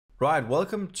Right,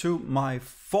 welcome to my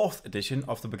 4th edition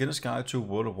of the Beginner's Guide to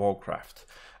World of Warcraft.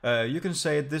 You can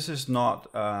say this is not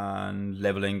a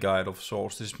leveling guide of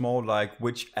sorts, it's more like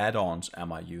which add-ons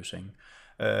am I using.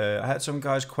 I had some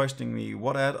guys questioning me,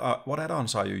 what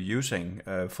add-ons are you using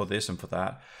for this and for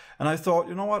that? And I thought,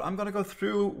 you know what, I'm gonna go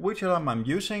through which add-on I'm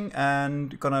using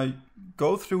and gonna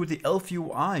go through the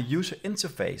ElvUI user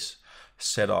interface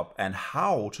setup and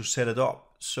how to set it up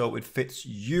so it fits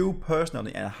you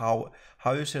personally, and how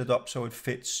you set it up so it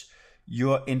fits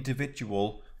your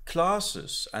individual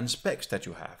classes and specs that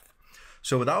you have.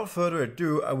 So without further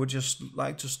ado, I would just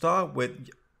like to start with,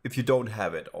 if you don't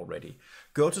have it already,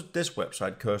 go to this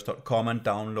website, curse.com, and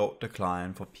download the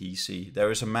client for PC.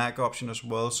 There is a Mac option as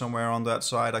well somewhere on that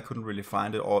site. I couldn't really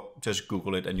find it, or just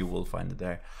Google it and you will find it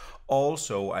there.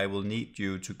 Also, I will need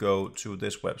you to go to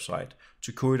this website,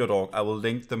 chukui.org. I will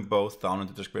link them both down in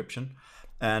the description,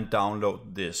 and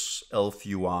download this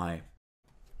ElvUI.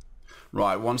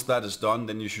 Right, once that is done,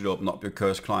 then you should open up your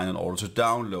Curse client in order to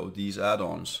download these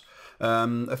add-ons.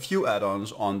 A few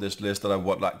add-ons on this list that I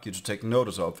would like you to take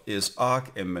notice of is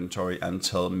Arc Inventory and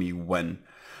Tell Me When.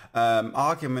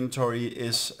 Arc Inventory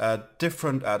is a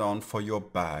different add-on for your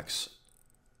bags.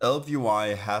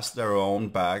 ElvUI has their own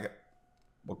bag,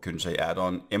 what can you say,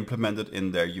 add-on implemented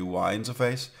in their UI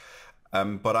interface.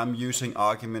 But I'm using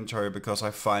Arc Inventory because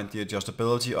I find the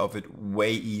adjustability of it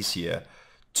way easier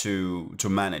to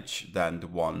manage than the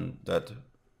one that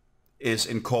is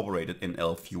incorporated in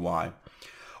ElvUI.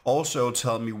 Also,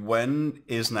 Tell Me When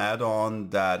is an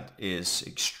add-on that is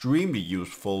extremely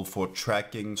useful for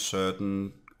tracking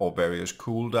certain or various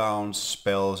cooldowns,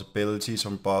 spells, abilities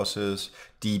on bosses,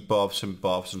 debuffs and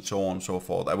buffs, and so on and so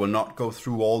forth. I will not go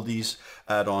through all these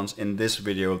add-ons in this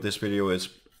video. This video is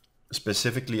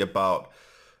specifically about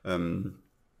the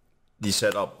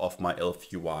setup of my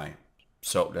ElvUI.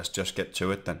 So let's just get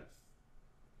to it then.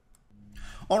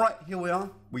 Alright, here we are.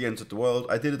 We entered the world.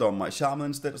 I did it on my Shaman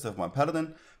instead of my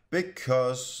Paladin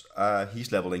because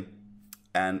he's leveling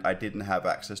and I didn't have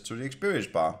access to the experience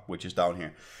bar, which is down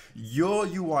here. Your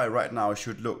UI right now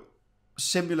should look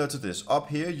similar to this. Up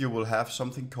here you will have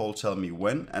something called Tell Me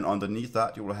When, and underneath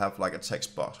that you will have like a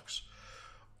text box.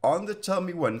 On the Tell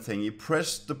Me When thing, you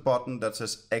press the button that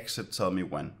says Exit Tell Me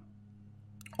When,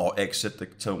 or Exit the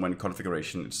Tell Me When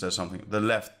configuration. It says something, the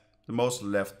most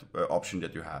left option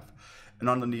that you have. And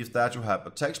underneath that you have a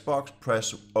text box.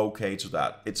 Press OK to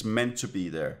that. It's meant to be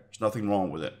there. There's nothing wrong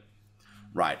with it.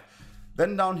 Right.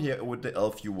 Then down here with the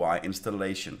ElvUI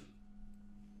installation.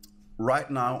 Right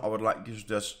now I would like you to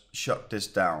just shut this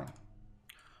down.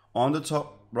 On the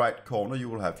top right corner you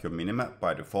will have your minimap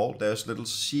by default. There's a little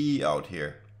C out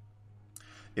here.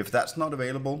 If that's not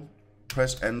available,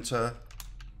 press enter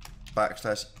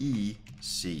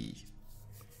 /EC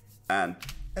and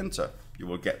enter. You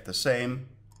will get the same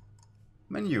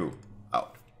menu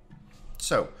out.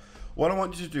 So what I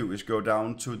want you to do is go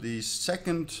down to the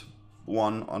second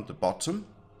one on the bottom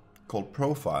called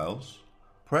Profiles.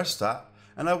 Press that,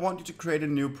 and I want you to create a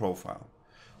new profile,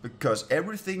 because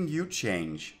everything you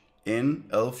change in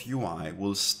ElvUI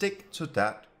will stick to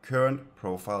that current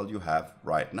profile you have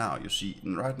right now. You see,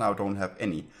 right now I don't have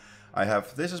any. I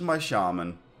have, this is my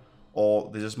Shaman,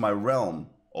 or this is my Realm,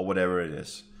 or whatever it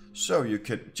is. So you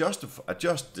can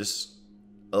adjust this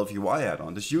ElvUI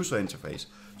add-on, this user interface,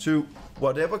 to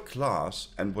whatever class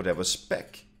and whatever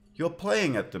spec you're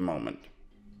playing at the moment.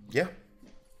 Yeah?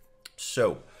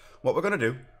 So what we're gonna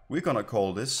do, we're gonna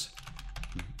call this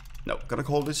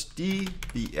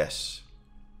DBS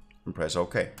and press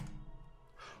OK.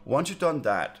 Once you've done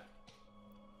that,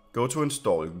 go to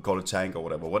install. You can call it tank or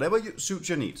whatever suits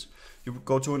your needs. You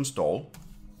go to install,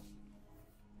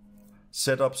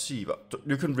 set up Siva.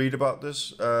 You can read about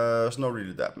this. It's not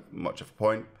really that much of a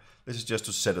point. This is just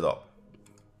to set it up.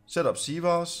 Set up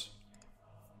Sivas,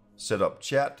 set up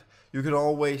chat. You can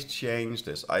always change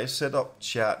this. I set up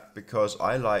chat because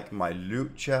I like my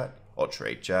loot chat or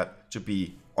trade chat to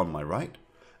be on my right,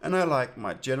 and I like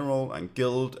my general and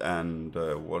guild and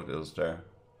what is there,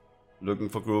 looking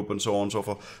for group and so on and so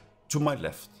forth, to my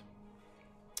left.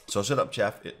 So set up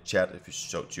chat if you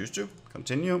so choose to.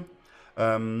 Continue.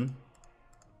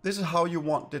 This is how you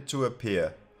want it to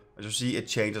appear. As you see, it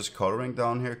changes coloring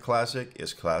down here. Classic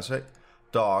is classic.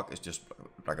 Dark is just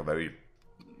like a very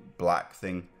black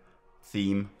theme.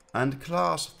 And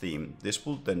class theme. This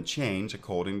will then change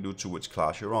according to which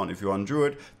class you're on. If you're on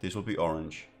Druid, this will be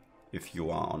orange. If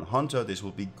you are on Hunter, this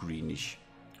will be greenish.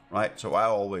 Right? So I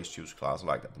always choose class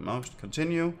like that the most.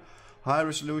 Continue. High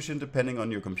resolution depending on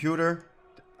your computer.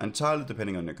 Entirely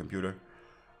depending on your computer.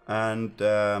 And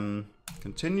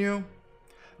continue.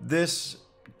 This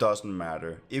doesn't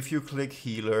matter. If you click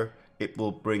healer, it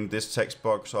will bring this text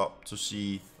box up to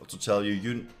see, or to tell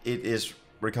you, it is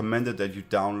recommended that you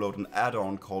download an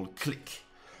add-on called Click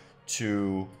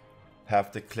to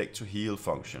have the click to heal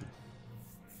function.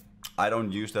 I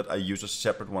don't use that, I use a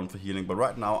separate one for healing, but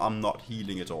right now I'm not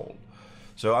healing at all.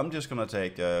 So I'm just gonna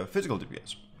take physical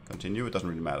DPS. Continue, it doesn't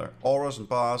really matter. Auras and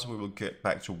bars, we will get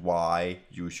back to why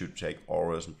you should take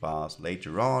auras and bars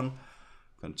later on.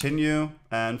 Continue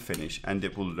and finish, and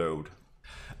it will load.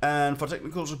 And for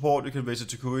technical support, you can visit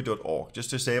tukui.org.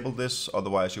 Just disable this,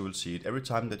 otherwise you will see it every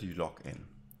time that you log in.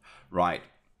 Right,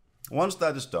 once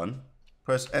that is done,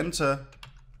 press enter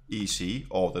EC,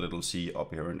 or the little C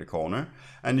up here in the corner,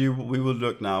 and we will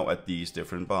look now at these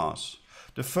different bars.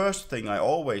 The first thing I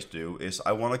always do is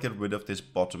I want to get rid of this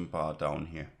bottom bar down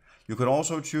here. You can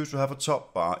also choose to have a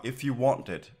top bar if you want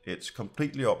it. It's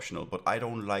completely optional, but I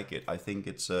don't like it. I think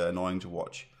it's annoying to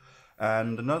watch.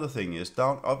 And another thing is,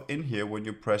 down up in here, when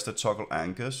you press the toggle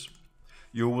anchors,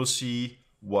 you will see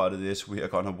what it is we are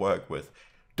going to work with.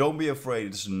 Don't be afraid,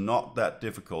 it's not that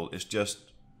difficult. It's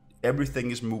just everything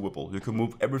is movable. You can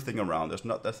move everything around. That's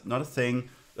not a thing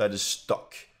that is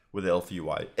stuck with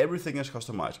ElvUI. Everything is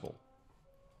customizable.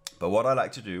 But what I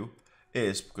like to do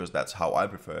is, because that's how I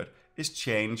prefer it, is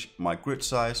change my grid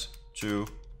size to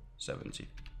 70.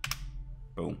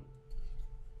 Boom.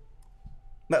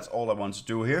 That's all I want to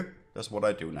do here. That's what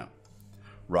I do now.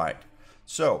 Right.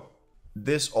 So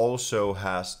this also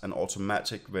has an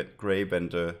automatic gray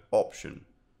vendor option.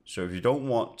 So if you don't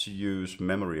want to use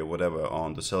memory or whatever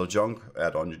on the Sell Junk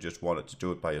add-on, you just wanted to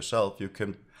do it by yourself, you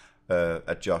can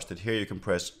adjust it here. You can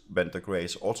press vendor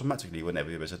grays automatically whenever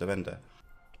you visit a vendor.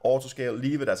 Auto scale,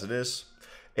 leave it as it is.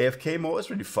 AFK mode is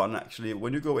really fun actually.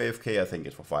 When you go AFK, I think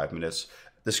it's for 5 minutes,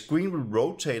 the screen will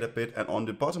rotate a bit, and on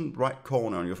the bottom right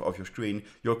corner of your screen,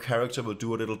 your character will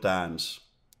do a little dance.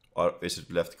 Or is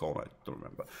it left corner? I don't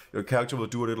remember. Your character will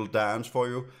do a little dance for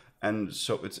you, and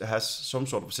so it has some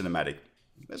sort of cinematic.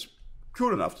 It's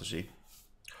cool enough to see.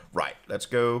 Right, let's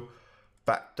go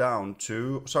back down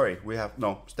to, sorry, we have,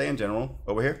 no, stay in general,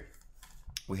 over here.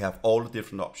 We have all the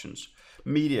different options.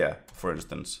 Media, for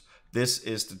instance. This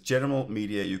is the general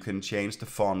media. You can change the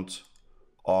font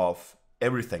of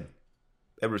everything.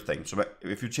 Everything. So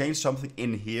if you change something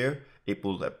in here, it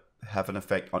will have an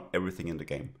effect on everything in the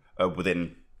game,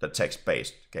 within the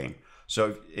text-based game.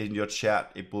 So in your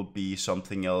chat, it will be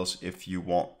something else if you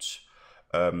want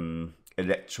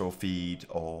electro feed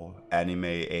or anime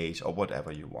age or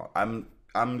whatever you want.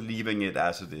 I'm leaving it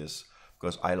as it is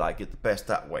because I like it the best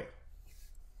that way.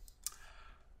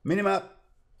 Minimap.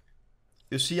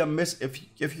 You see I'm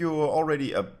if you're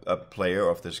already a player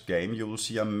of this game, you will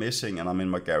see I'm missing, and I'm in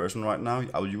my garrison right now,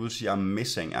 you will see I'm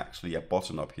missing actually a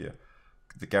button up here,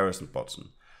 the garrison button.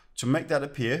 To make that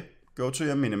appear, go to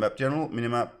your minimap, general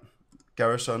minimap,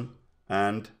 garrison,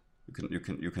 and you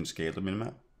can scale the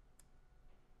minimap.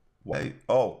 Why?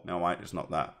 Oh, no, right, it's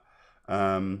not that.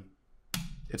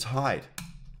 It's hide,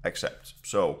 accept.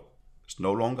 So it's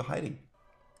no longer hiding.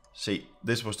 See,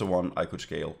 this was the one I could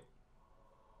scale.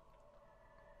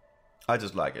 I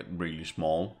just like it really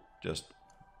small, just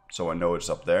so I know it's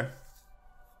up there.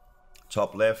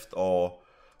 Top left or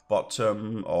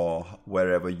bottom or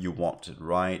wherever you want it,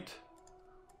 right?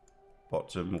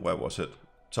 Bottom, where was it?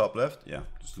 Top left, yeah,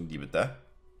 just leave it there.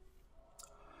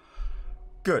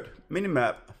 Good,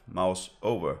 minimap, mouse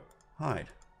over, hide.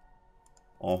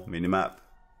 Or minimap,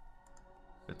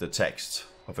 with the text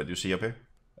of it you see up here.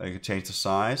 You can change the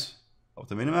size of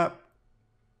the minimap.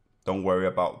 Don't worry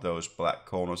about those black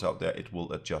corners out there, it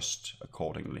will adjust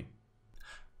accordingly.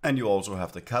 And you also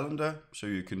have the calendar, so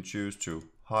you can choose to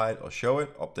hide or show it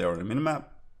up there on the minimap.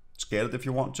 Scale it if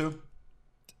you want to.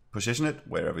 Position it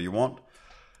wherever you want.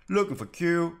 Looking for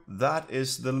Q, that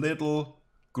is the little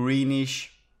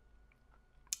greenish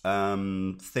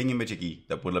thingy-majiggy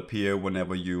that will appear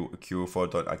whenever you queue for a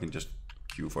dungeon. I can just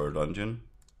queue for a dungeon.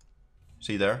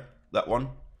 See there? That one?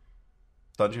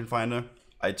 Dungeon Finder.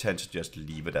 I tend to just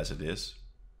leave it as it is,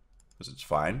 because it's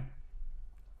fine.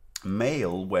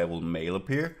 Mail, where will mail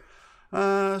appear?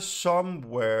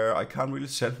 Somewhere, I can't really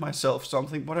send myself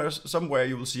something, but somewhere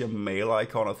you will see a mail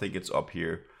icon. I think it's up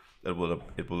here. It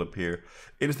will appear.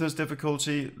 Instance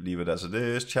difficulty, leave it as it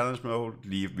is. Challenge mode,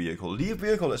 leave vehicle. Leave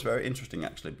vehicle is very interesting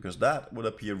actually, because that will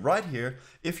appear right here.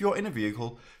 If you're in a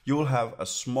vehicle, you will have a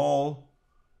small,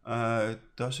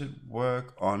 does it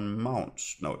work on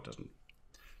mounts? No, it doesn't.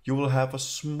 You will have a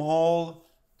small,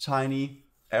 tiny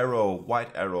arrow, white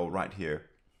arrow right here.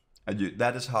 And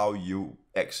that is how you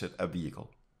exit a vehicle.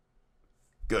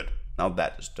 Good, now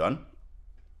that is done.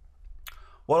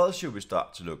 What else should we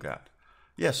start to look at?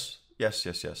 Yes.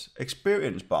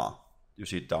 Experience bar. You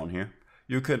see it down here.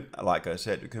 You can, like I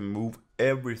said, you can move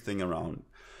everything around.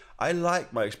 I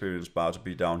like my experience bar to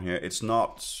be down here. It's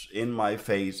not in my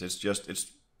face,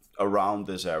 it's around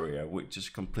this area, which is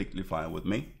completely fine with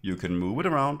me. You can move it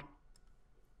around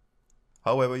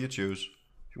however you choose.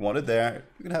 If you want it there,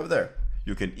 you can have it there.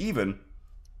 You can even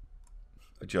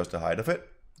adjust the height of it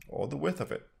or the width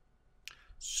of it.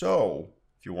 So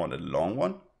if you want a long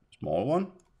one, small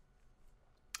one,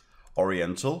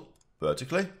 oriental,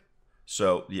 vertically,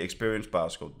 so the experience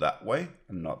bars go that way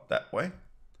and not that way,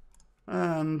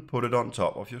 and put it on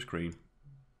top of your screen.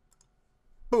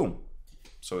 Boom.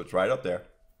 So it's right up there.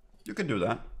 You can do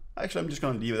that. Actually, I'm just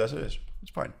going to leave it as it is.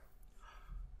 It's fine.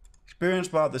 Experience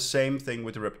bar, the same thing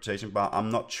with the reputation bar. I'm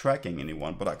not tracking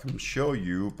anyone, but I can show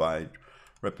you by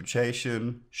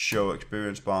reputation, show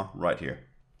experience bar right here.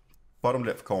 Bottom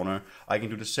left corner. I can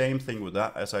do the same thing with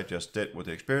that as I just did with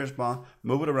the experience bar.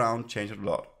 Move it around, change it a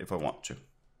lot if I want to.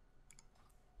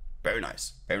 Very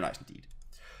nice indeed.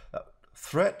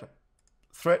 Threat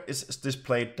is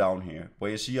displayed down here,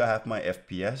 where you see I have my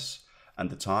FPS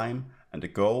and the time and the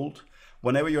gold.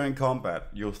 Whenever you're in combat,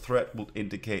 your threat will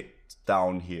indicate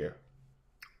down here.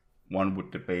 One would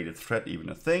debate is threat even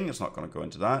a thing. It's not going to go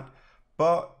into that,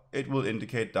 but it will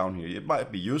indicate down here. It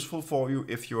might be useful for you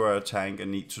if you are a tank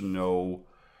and need to know,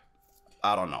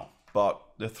 I don't know, but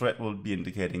the threat will be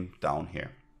indicating down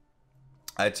here.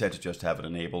 I tend to just have it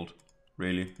enabled.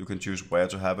 Really, you can choose where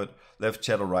to have it. Left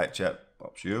chat or right chat,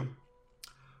 up to you.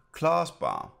 Class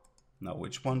bar. Now,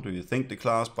 which one do you think the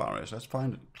class bar is? Let's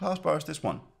find it. Class bar is this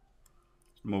one.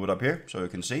 Move it up here so you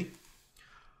can see.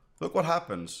 Look what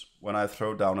happens when I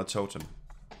throw down a totem.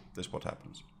 This is what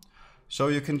happens. So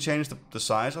you can change the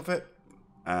size of it.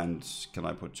 And can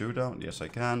I put 2 down? Yes, I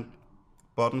can.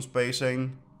 Button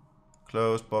spacing.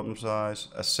 Close, bottom size,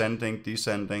 ascending,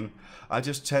 descending. I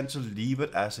just tend to leave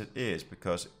it as it is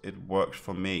because it works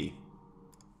for me.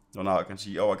 So now I can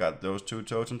see, oh, I got those 2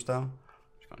 totems down.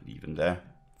 Just gonna leave them there.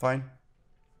 Fine.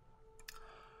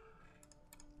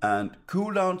 And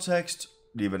cooldown text,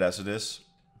 leave it as it is.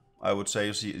 I would say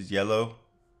you see it's yellow.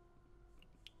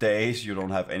 Days, you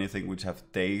don't have anything which have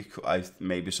day.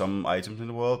 Maybe some items in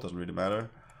the world, doesn't really matter.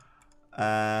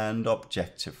 And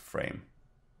objective frame.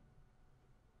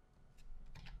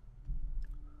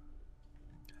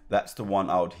 That's the one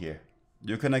out here.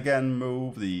 You can again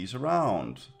move these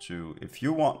around to, if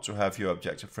you want to have your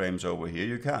objective frames over here,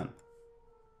 you can.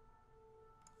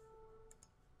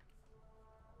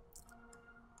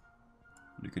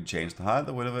 You can change the height,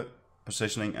 the width of it,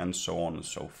 positioning, and so on and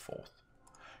so forth.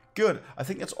 Good. I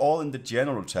think that's all in the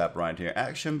general tab right here.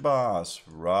 Action bars.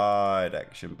 Right,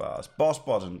 action bars. Boss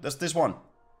button. That's this one.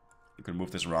 You can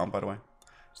move this around, by the way.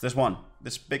 It's this one.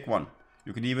 This big one.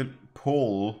 You can even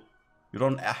pull. You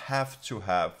don't have to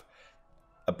have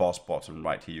a boss button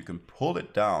right here. You can pull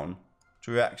it down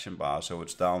to your action bar so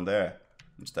it's down there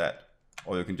instead.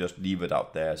 Or you can just leave it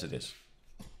out there as it is.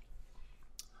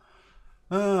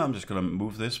 I'm just going to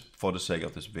move this for the sake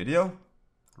of this video.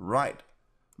 Right.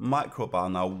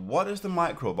 Microbar. Now, what is the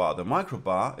microbar? The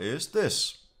microbar is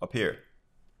this up here.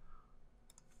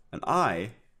 And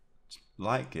I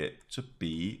like it to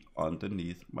be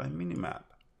underneath my minimap.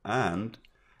 And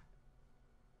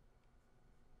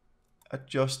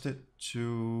adjust it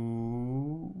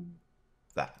to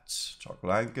that.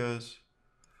 Toggle anchors.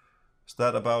 Is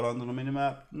that about under the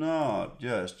minimap? Not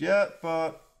just yet,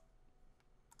 but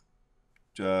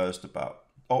just about.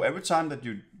 Oh, every time that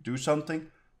you do something,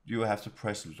 you have to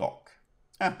press lock.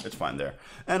 It's fine there.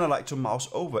 And I like to mouse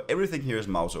over. Everything here is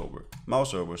mouse over.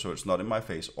 Mouse over so it's not in my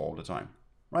face all the time.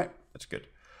 Right? That's good.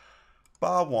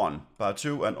 Bar 1, bar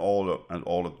 2, and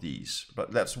all of these.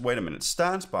 But let's wait a minute.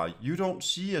 Stance bar. You don't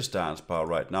see a stance bar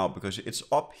right now because it's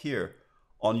up here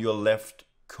on your left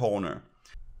corner.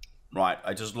 Right,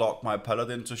 I just locked my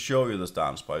paladin to show you the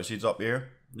stance bar. You see it's up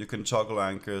here? You can toggle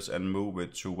anchors and move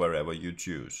it to wherever you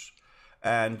choose.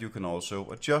 And you can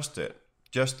also adjust it,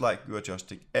 just like you're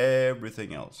adjusting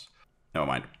everything else. Never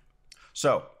mind.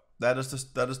 So that is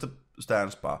the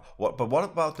stance bar. But what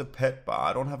about the pet bar?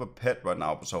 I don't have a pet right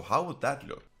now, so how would that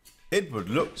look? It would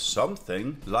look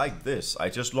something like this. I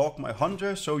just locked my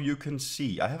hunter so you can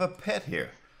see. I have a pet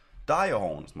here.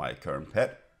 Direhorn is my current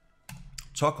pet.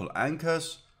 Toggle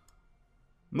anchors.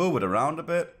 Move it around a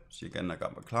bit. So again, I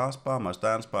got my class bar, my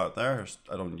stance bar there.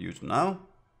 I don't use it now.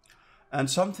 And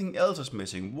something else is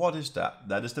missing. What is that?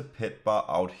 That is the pet bar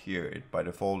out here. It by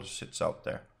default sits out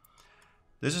there.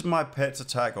 This is my pet's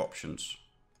attack options.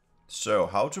 So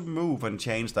how to move and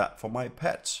change that for my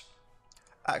pets?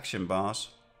 Action bars,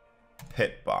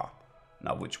 pet bar.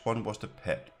 Now which one was the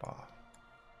pet bar?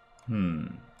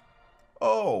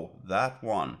 Oh, that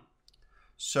one.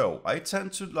 So I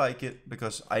tend to like it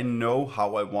because I know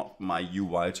how I want my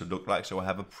UI to look like, so I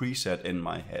have a preset in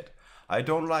my head. I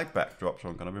don't like backdrop, so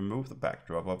I'm going to remove the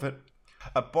backdrop of it.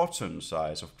 A button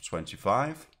size of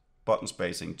 25, button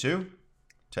spacing 2,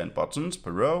 10 buttons per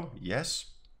row,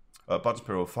 yes. Buttons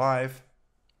per row 5.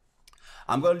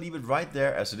 I'm going to leave it right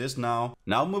there as it is now.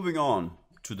 Now moving on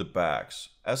to the bags.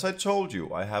 As I told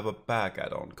you, I have a bag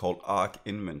add-on called Arc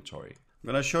Inventory. I'm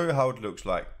going to show you how it looks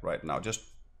like right now. Just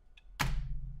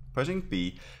pressing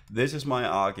B. This is my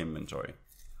Arc Inventory.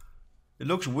 It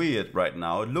looks weird right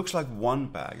now. It looks like one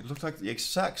bag. It looks like the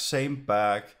exact same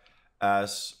bag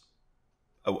as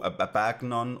a bag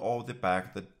none or the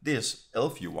bag that this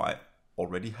ElvUI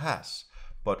already has.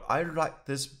 But I like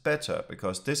this better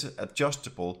because this is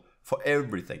adjustable for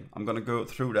everything. I'm gonna go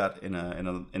through that in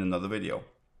another video.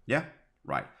 Yeah,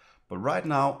 right. But right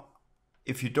now,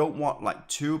 if you don't want like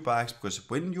two bags, because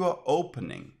when you are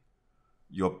opening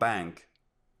your bank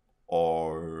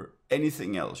or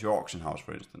anything else, your auction house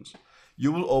for instance, you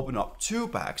will open up two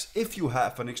bags if you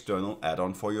have an external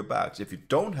add-on for your bags. If you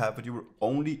don't have it, you will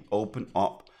only open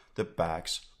up the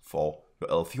bags for your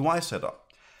ElvUI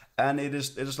setup. And it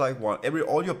is like one,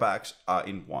 all your bags are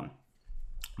in one.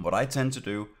 What I tend to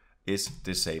do is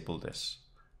disable this.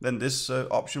 Then this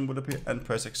option will appear and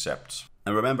press accept.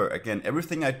 And remember, again,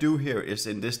 everything I do here is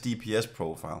in this DPS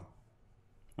profile.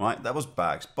 Right, that was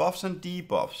bags, buffs and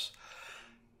debuffs.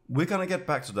 We're gonna get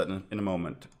back to that in a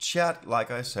moment. Chat, like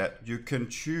I said, you can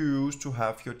choose to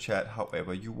have your chat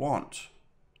however you want.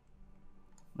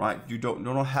 Right, you don't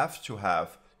have to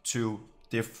have two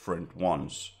different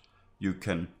ones. You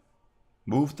can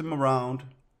move them around,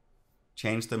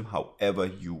 change them however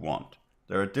you want.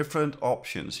 There are different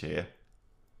options here,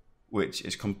 which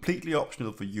is completely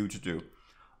optional for you to do.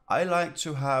 I like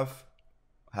to have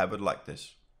it like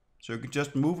this. So you can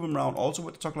just move them around. Also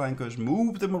with the toggle anchors,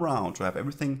 move them around to have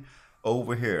everything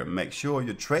over here. Make sure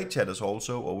your trade chat is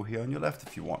also over here on your left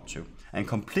if you want to. And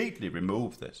completely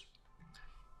remove this.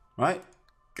 Right?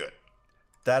 Good.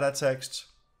 Data text.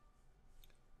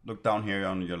 Look down here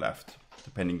on your left,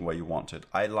 depending where you want it.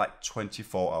 I like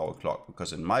 24-hour clock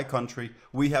because in my country,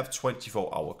 we have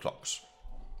 24-hour clocks.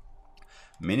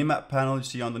 Minimap panel, you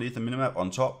see underneath the minimap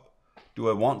on top. Do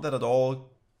I want that at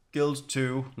all? Guilds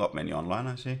 2, not many online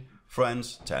I see.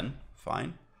 Friends 10,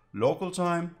 fine. Local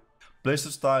time,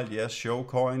 Blizzard style, yes. Show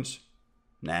coins,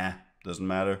 nah, doesn't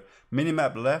matter.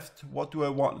 Minimap left, what do I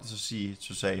want to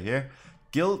say here?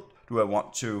 Guild, do I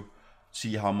want to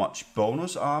see how much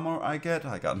bonus armor I get?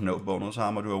 I got no bonus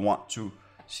armor. Do I want to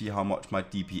see how much my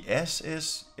DPS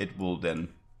is? It will then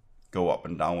go up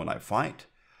and down when I fight.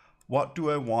 What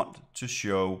do I want to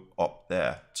show up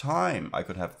there? Time. I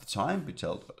could have the time be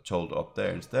told up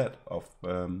there instead of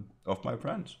my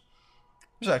friends.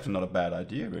 It's actually not a bad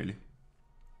idea, really.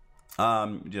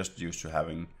 Just used to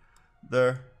having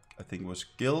there. I think it was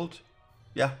guild.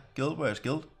 Yeah, guild. Where's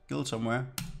guild? Guild somewhere.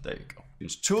 There you go.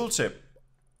 It's tooltip,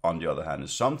 on the other hand,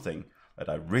 is something that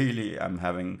I really am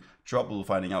having trouble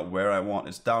finding out where I want.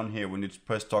 It's down here when you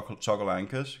press toggle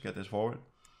anchors. Get this forward.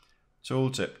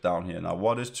 Tooltip down here. Now,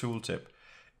 what is tooltip?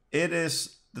 It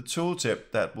is the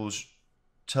tooltip that will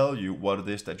tell you what it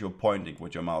is that you're pointing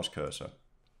with your mouse cursor.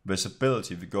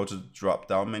 Visibility, if you go to the drop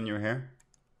down menu here,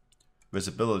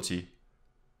 visibility,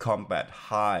 combat,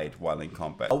 hide while in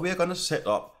combat. We are going to set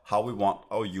up how we want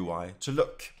our UI to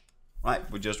look. Right,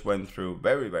 we just went through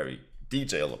very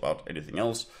detail about anything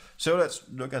else. So let's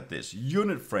look at this.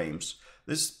 Unit frames.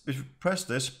 This, if you press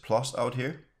this plus out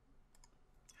here,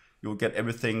 you'll get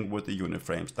everything with the unit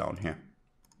frames down here.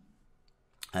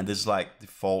 And this is like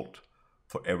default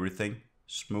for everything.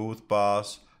 Smooth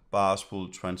bars. Bars will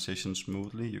transition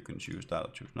smoothly. You can choose that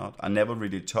or choose not. I never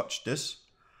really touched this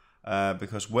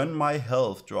because when my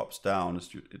health drops down,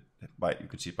 you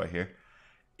can see it by here,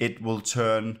 it will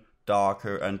turn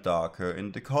darker and darker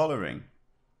in the coloring.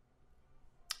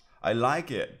 I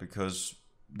like it because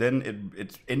then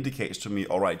it indicates to me,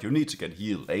 all right, you need to get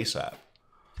healed ASAP.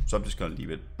 So I'm just going to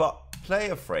leave it. But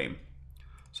player frame.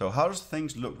 So how does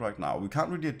things look right now? We can't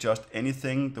really adjust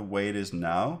anything the way it is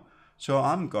now. So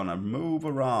I'm going to move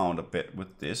around a bit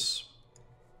with this.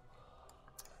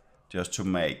 Just to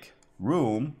make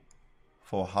room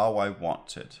for how I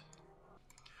want it.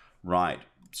 Right.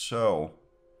 So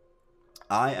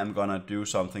I am going to do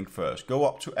something first. Go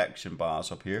up to action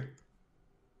bars up here.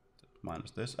 Minus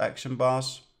this. Action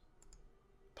bars.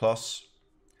 Plus.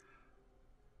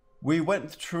 We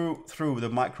went through the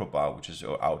micro bar, which is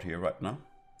out here right now.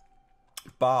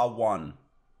 Bar 1.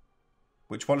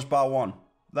 Which one is bar 1?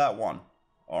 That one.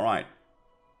 All right.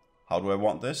 How do I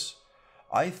want this?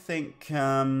 I think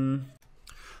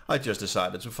I just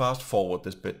decided to fast forward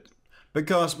this bit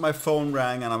because my phone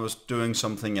rang and I was doing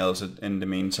something else in the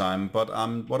meantime. But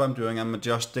what I'm doing, I'm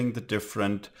adjusting the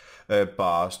different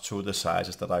bars to the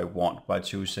sizes that I want by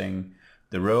choosing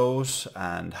the rows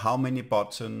and how many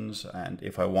buttons and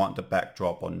if I want the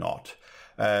backdrop or not.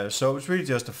 So it's really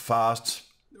just a fast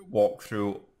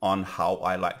walkthrough on how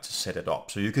I like to set it up.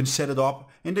 So you can set it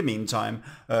up in the meantime,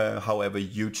 however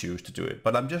you choose to do it.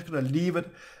 But I'm just going to leave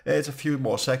it. It's a few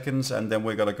more seconds and then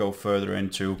we're going to go further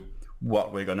into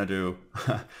what we're going to do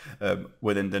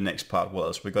within the next part, what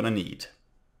else we're going to need.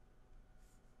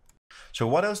 So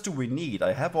what else do we need?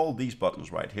 I have all these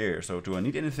buttons right here. So do I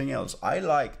need anything else? I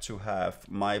like to have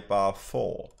my bar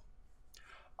 4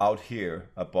 out here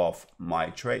above my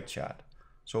trade chat.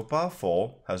 So bar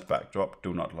 4 has backdrop,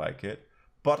 do not like it.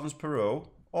 Buttons per row,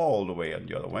 all the way and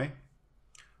the other way.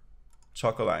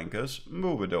 Toggle anchors,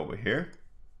 move it over here.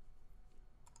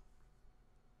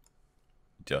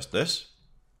 Just this.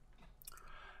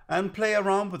 And play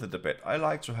around with it a bit. I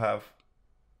like to have,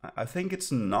 I think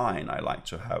it's 9 I like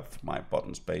to have my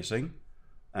button spacing.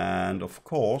 And of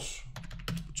course,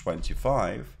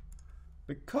 25,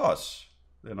 because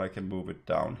then I can move it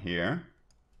down here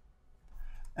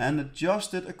and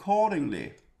adjust it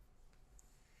accordingly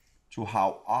to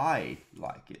how I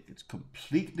like it. It's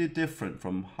completely different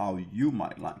from how you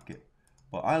might like it,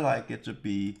 but I like it to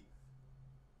be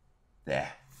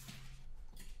there.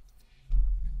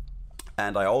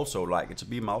 And I also like it to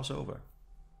be mouse over.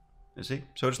 You see?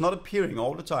 So it's not appearing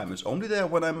all the time. It's only there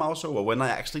when I mouse over, when I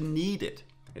actually need it.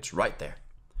 It's right there.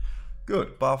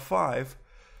 Good. Bar 5.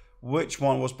 Which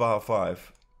one was bar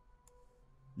 5?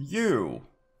 You,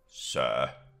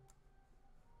 sir.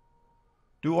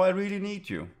 Do I really need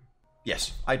you?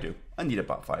 Yes, I do. I need a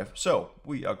bar 5. So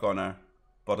we are gonna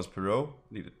buttons per row.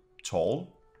 Need it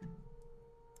tall.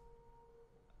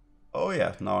 Oh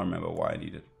yeah, now I remember why I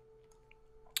need it.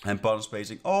 And button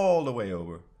spacing all the way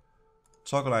over.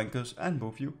 Toggle anchors and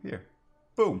move you here.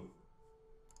 Boom.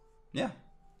 Yeah,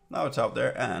 now it's out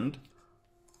there and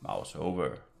mouse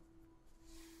over.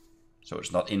 So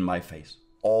it's not in my face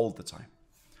all the time.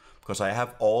 Because I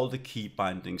have all the key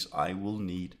bindings I will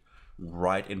need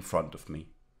right in front of me.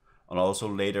 And also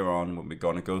later on when we're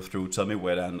gonna go through Tell Me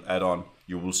Where to Add On,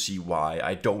 you will see why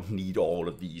I don't need all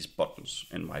of these buttons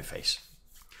in my face.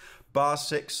 Bar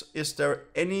 6, is there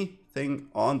anything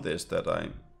on this that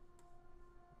I'm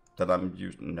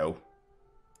using?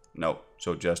 No,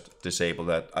 so just disable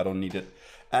that. I don't need it.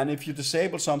 And if you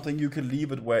disable something, you can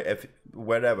leave it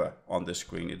wherever on the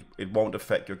screen. It won't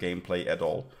affect your gameplay at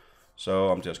all. So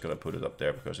I'm just gonna put it up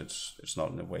there because it's not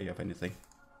in the way of anything.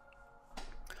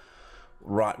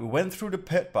 Right, we went through the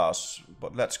pet bars,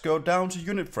 but let's go down to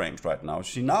unit frames right now.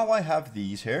 See, now I have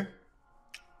these here,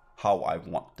 how I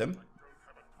want them.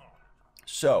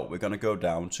 So we're gonna go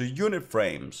down to unit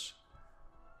frames.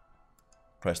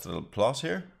 Press the little plus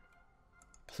here.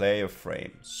 Player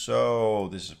frame. So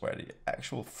this is where the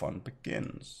actual fun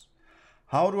begins.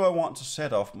 How do I want to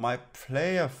set off my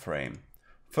player frame?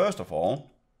 First of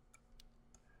all,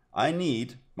 I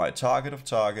need my target of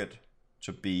target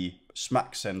to be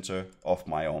smack center of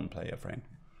my own player frame.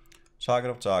 Target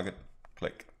of target,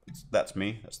 click. That's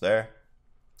me, that's there.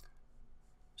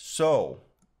 So,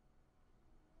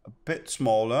 a bit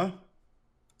smaller,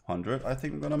 100 I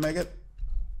think I'm gonna make it.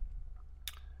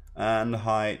 And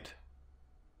height,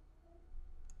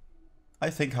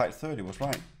 I think height 30 was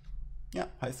right. Yeah,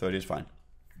 height 30 is fine.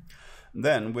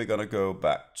 Then we're gonna go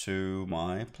back to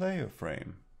my player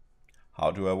frame.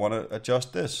 How do I want to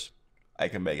adjust this? I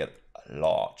can make it a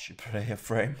large player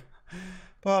frame,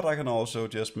 but I can also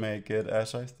just make it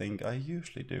as I think I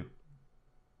usually do.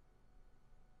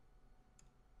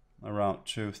 Around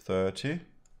 230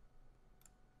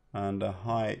 and a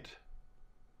height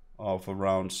of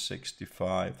around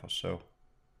 65 or so.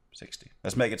 60.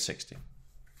 Let's make it 60.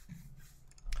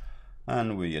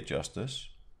 And we adjust this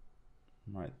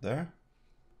right there.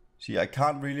 See, I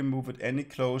can't really move it any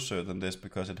closer than this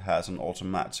because it has an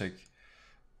automatic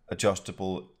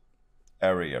adjustable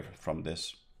area from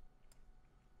this.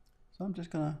 So I'm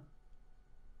just gonna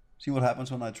see what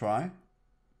happens when I try.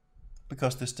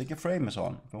 Because the sticky frame is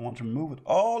on. If I want to move it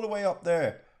all the way up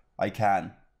there, I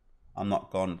can. I'm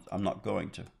not going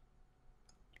to.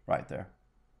 Right there.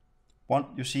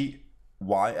 You see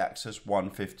y-axis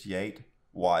 158,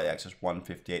 y-axis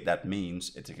 158. That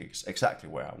means it's exactly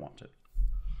where I want it.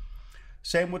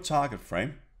 Same with target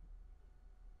frame.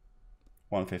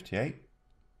 158.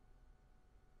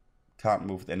 Can't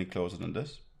move it any closer than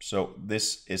this. So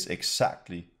this is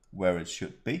exactly where it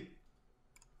should be.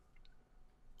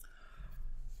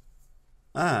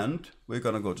 And we're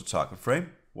gonna go to target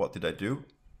frame. What did I do?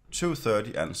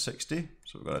 230 and 60.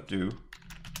 So we're gonna do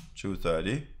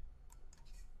 230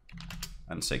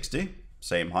 and 60,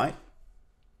 same height.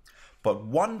 But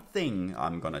one thing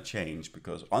I'm gonna change,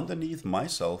 because underneath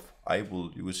myself,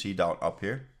 you will see down up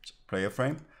here, player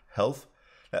frame, health.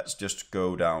 Let's just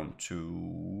go down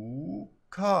to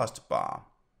cast bar,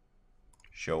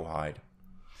 show hide.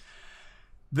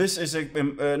 This is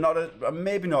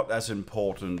maybe not as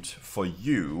important for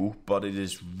you, but it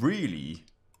is really,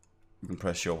 you can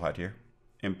press show hide here,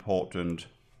 important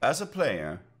as a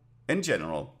player in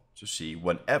general to see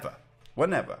whenever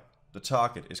the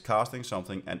target is casting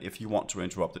something and if you want to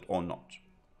interrupt it or not.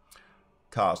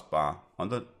 Cast bar on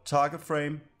the target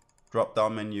frame, drop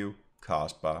down menu,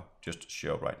 cast bar, just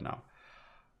show right now.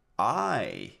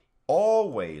 I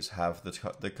always have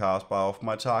the cast bar of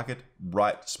my target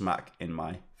right smack in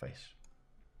my face.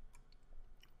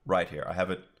 Right here, I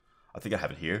think I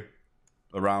have it here,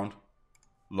 around,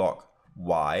 lock.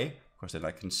 Why? Because then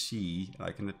I can see and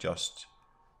I can adjust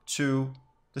to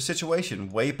the situation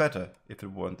way better if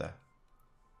it weren't there.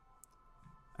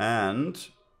 And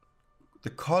the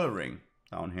coloring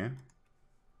down here.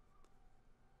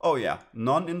 Oh yeah,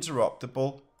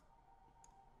 non-interruptible.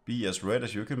 Be as red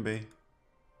as you can be.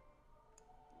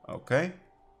 Okay.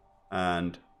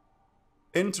 And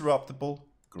interruptible,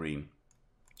 green.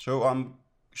 So I'm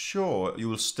sure you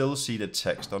will still see the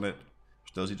text on it.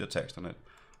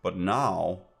 But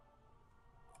now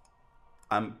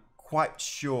I'm quite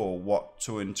sure what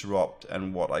to interrupt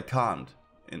and what I can't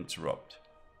interrupt.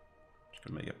 Just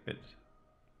gonna make it a bit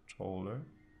taller.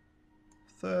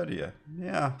 30,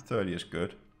 yeah, 30 is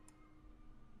good.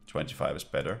 25 is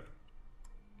better.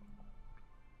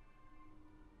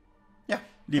 Yeah,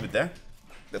 leave it there.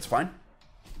 That's fine.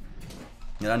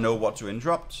 And I know what to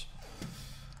interrupt.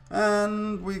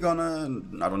 And we're gonna,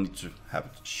 I don't need to have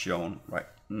it shown right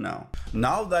now.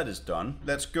 Now that is done,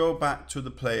 let's go back to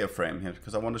the player frame here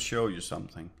because I want to show you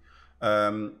something.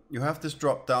 You have this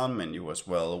drop down menu as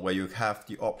well where you have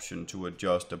the option to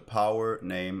adjust the power,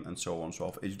 name and so on and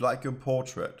so forth. If you like your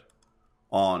portrait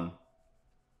on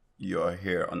your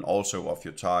here and also of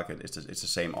your target, it's the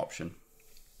same option.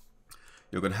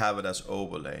 You can have it as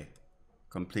overlay,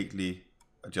 completely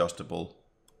adjustable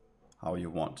how you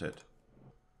want it.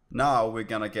 Now we're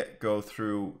gonna go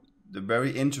through the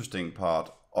very interesting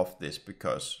part of this,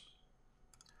 because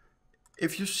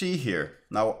if you see here,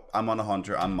 now I'm on a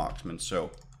hunter, I'm marksman,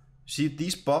 so see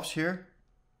these buffs here?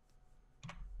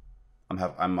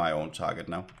 I'm my own target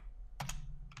now.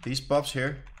 These buffs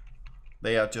here,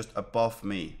 they are just above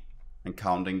me and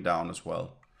counting down as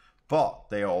well. But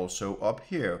they are also up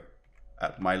here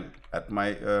at my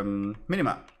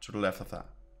minimap to the left of that.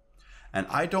 And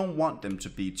I don't want them to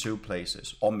be two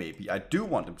places, or maybe I do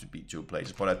want them to be two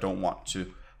places, but I don't want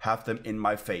to have them in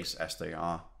my face as they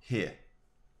are here.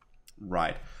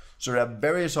 Right, so there are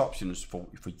various options for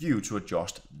you to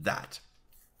adjust that.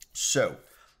 So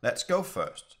let's go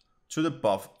first to the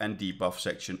buff and debuff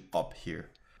section up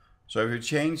here. So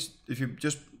if you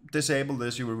just disable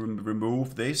this, you will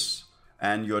remove this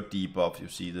and your debuff. You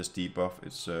see this debuff,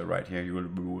 it's right here, you will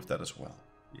remove that as well.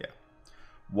 Yeah.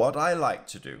 What I like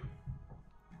to do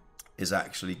is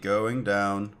actually going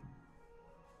down,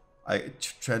 I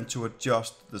tend to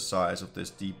adjust the size of this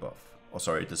debuff, or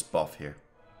sorry, this buff here.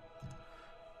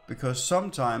 Because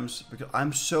sometimes, because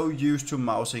I'm so used to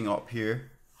mousing up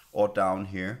here or down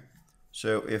here,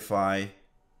 so if I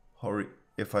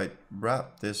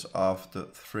wrap this after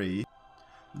 3,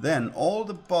 then all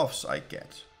the buffs I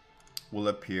get will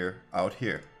appear out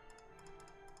here.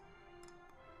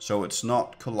 So it's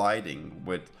not colliding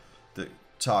with the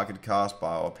target cast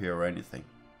bar up here or anything.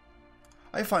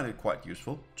 I find it quite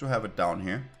useful to have it down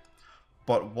here.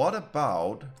 But what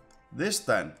about this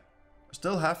then?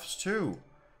 Still has 2.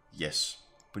 Yes,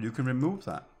 but you can remove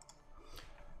that.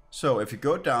 So if you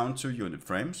go down to unit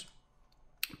frames,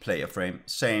 player frame,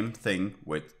 same thing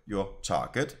with your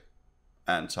target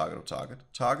and target of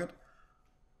target,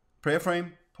 player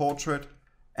frame, portrait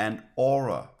and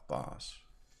aura bars.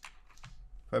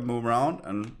 If I move around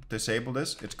and disable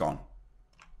this, it's gone.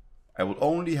 I will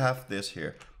only have this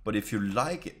here, but if you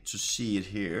like it to see it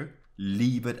here,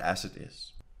 leave it as it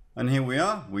is. And here we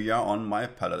are on my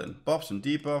paladin. Buffs and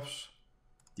debuffs.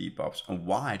 Debuffs. And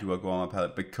why do I go on my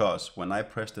paladin? Because when I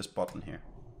press this button here,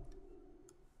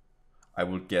 I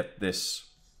will get this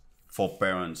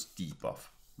forbearance debuff,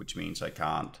 which means I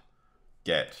can't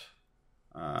get,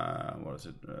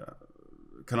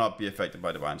 cannot be affected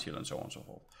by divine shield and so on and so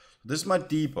forth. This is my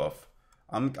debuff.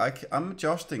 I'm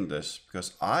adjusting this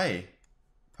because I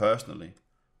personally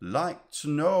like to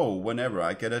know whenever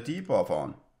I get a debuff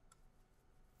on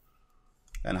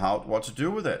and what to do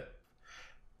with it.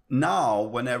 now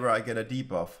whenever I get a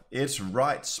debuff, it's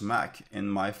right smack in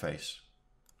my face.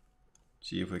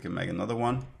 See if we can make another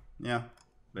one. Yeah,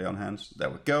 lay on hands. There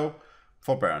we go.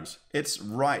 Forbearance. It's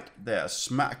right there,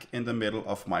 smack in the middle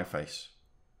of my face.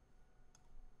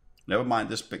 Never mind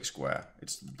this big square.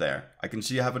 It's there. I can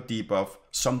see I have a debuff.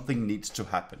 Something needs to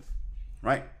happen,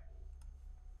 right?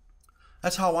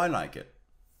 That's how I like it.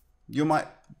 You might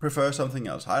prefer something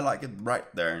else. I like it right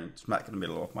there and smack in the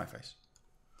middle of my face.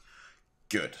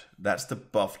 Good. That's the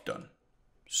buff done.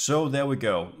 So there we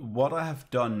go. What I have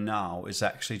done now is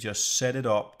actually just set it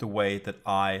up the way that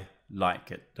I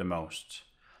like it the most.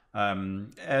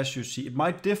 As you see, it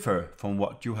might differ from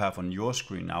what you have on your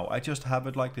screen now. I just have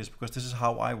it like this because this is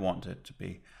how I want it to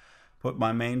be. Put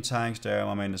my main tanks there,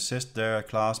 my main assist there,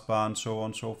 class bar, and so on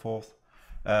and so forth.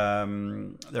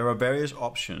 There are various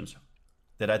options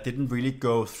that I didn't really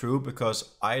go through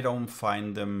because I don't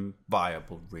find them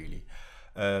viable really.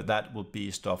 That would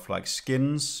be stuff like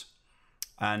skins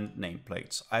and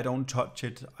nameplates. I don't touch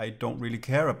it. I don't really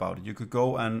care about it. You could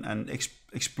go and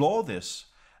explore this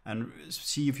and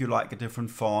see if you like a different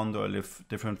font or a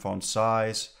different font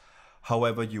size,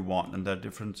 however you want. And there are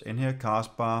different in here,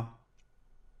 cast bar,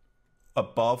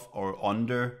 above or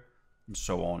under, and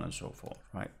so on and so forth,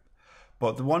 right?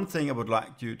 But the one thing I would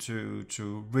like you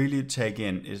to really take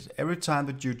in is every time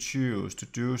that you choose to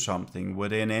do something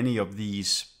within any of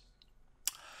these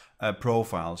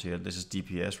profiles here, this is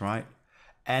DPS, right?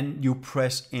 And you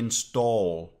press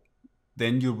install,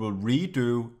 then you will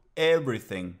redo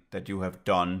everything that you have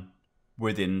done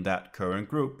within that current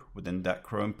group, within that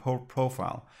current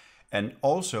profile. And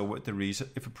also with the reset,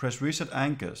 if you press reset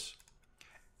anchors,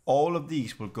 all of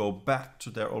these will go back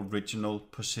to their original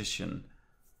position.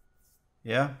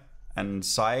 Yeah, and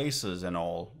sizes and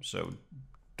all. So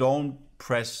don't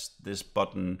press this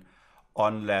button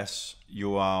unless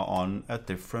you are on a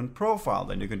different profile.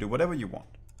 Then you can do whatever you want,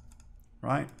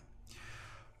 right?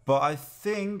 But I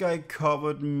think I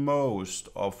covered most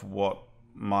of what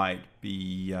might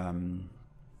be,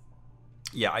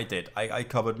 yeah, I did. I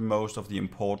covered most of the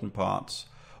important parts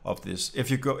of this.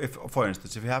 If you go, for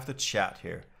instance, if you have the chat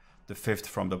here, the fifth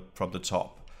from the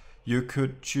top, you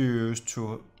could choose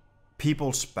to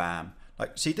people spam.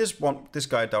 Like, see this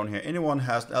guy down here. Anyone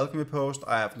has an alchemy post?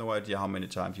 I have no idea how many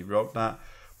times he wrote that,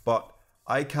 but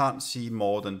I can't see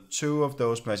more than 2 of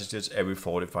those messages every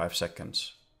 45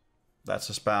 seconds.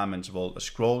 That's a spam interval, a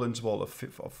scroll interval of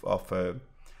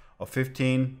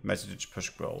 15 messages per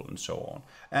scroll, and so on.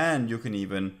 And you can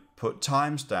even put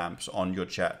timestamps on your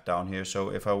chat down here.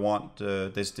 So if I want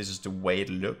this is the way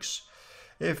it looks.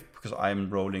 Because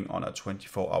I'm rolling on a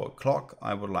 24-hour clock,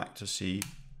 I would like to see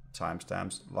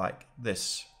timestamps like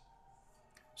this.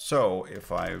 So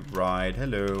if I write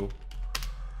hello,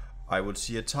 I would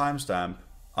see a timestamp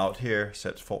out here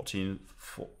set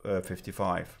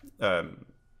 35,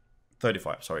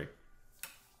 sorry,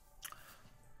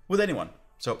 with anyone.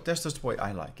 So that's just the way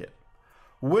I like it.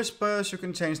 Whispers, you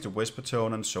can change the whisper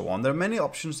tone and so on. There are many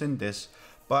options in this,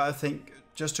 but I think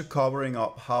just to covering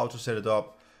up how to set it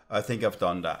up, I think I've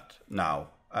done that now.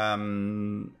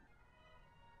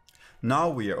 Now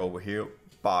we are over here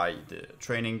by the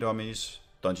training dummies,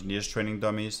 Dungeoneers training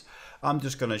dummies. I'm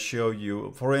just going to show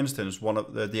you, for instance, one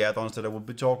of the add-ons that I will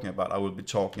be talking about. I will be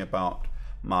talking about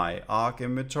my Arc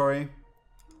inventory,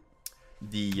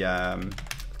 the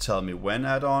Tell Me When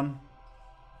add-on,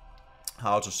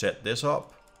 how to set this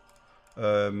up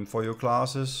for your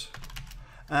classes,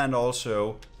 and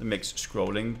also the mixed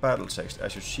scrolling battle text.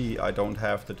 As you see, I don't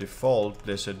have the default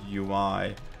Blizzard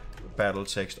UI battle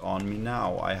text on me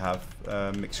now. I have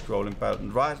mixed scrolling battle.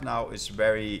 Right now it's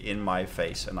very in my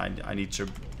face, and I need to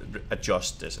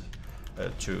adjust this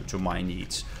to my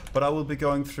needs. But I will be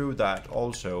going through that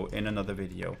also in another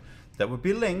video that will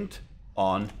be linked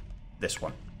on this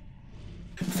one.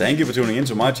 Thank you for tuning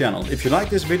into my channel. If you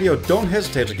like this video, don't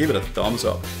hesitate to give it a thumbs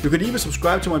up. You can even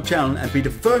subscribe to my channel and be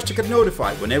the first to get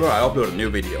notified whenever I upload a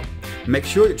new video. Make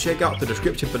sure you check out the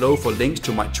description below for links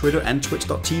to my Twitter and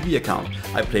Twitch.tv account.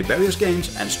 I play various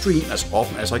games and stream as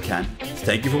often as I can.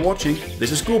 Thank you for watching.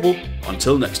 This is Gooble.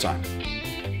 Until next time.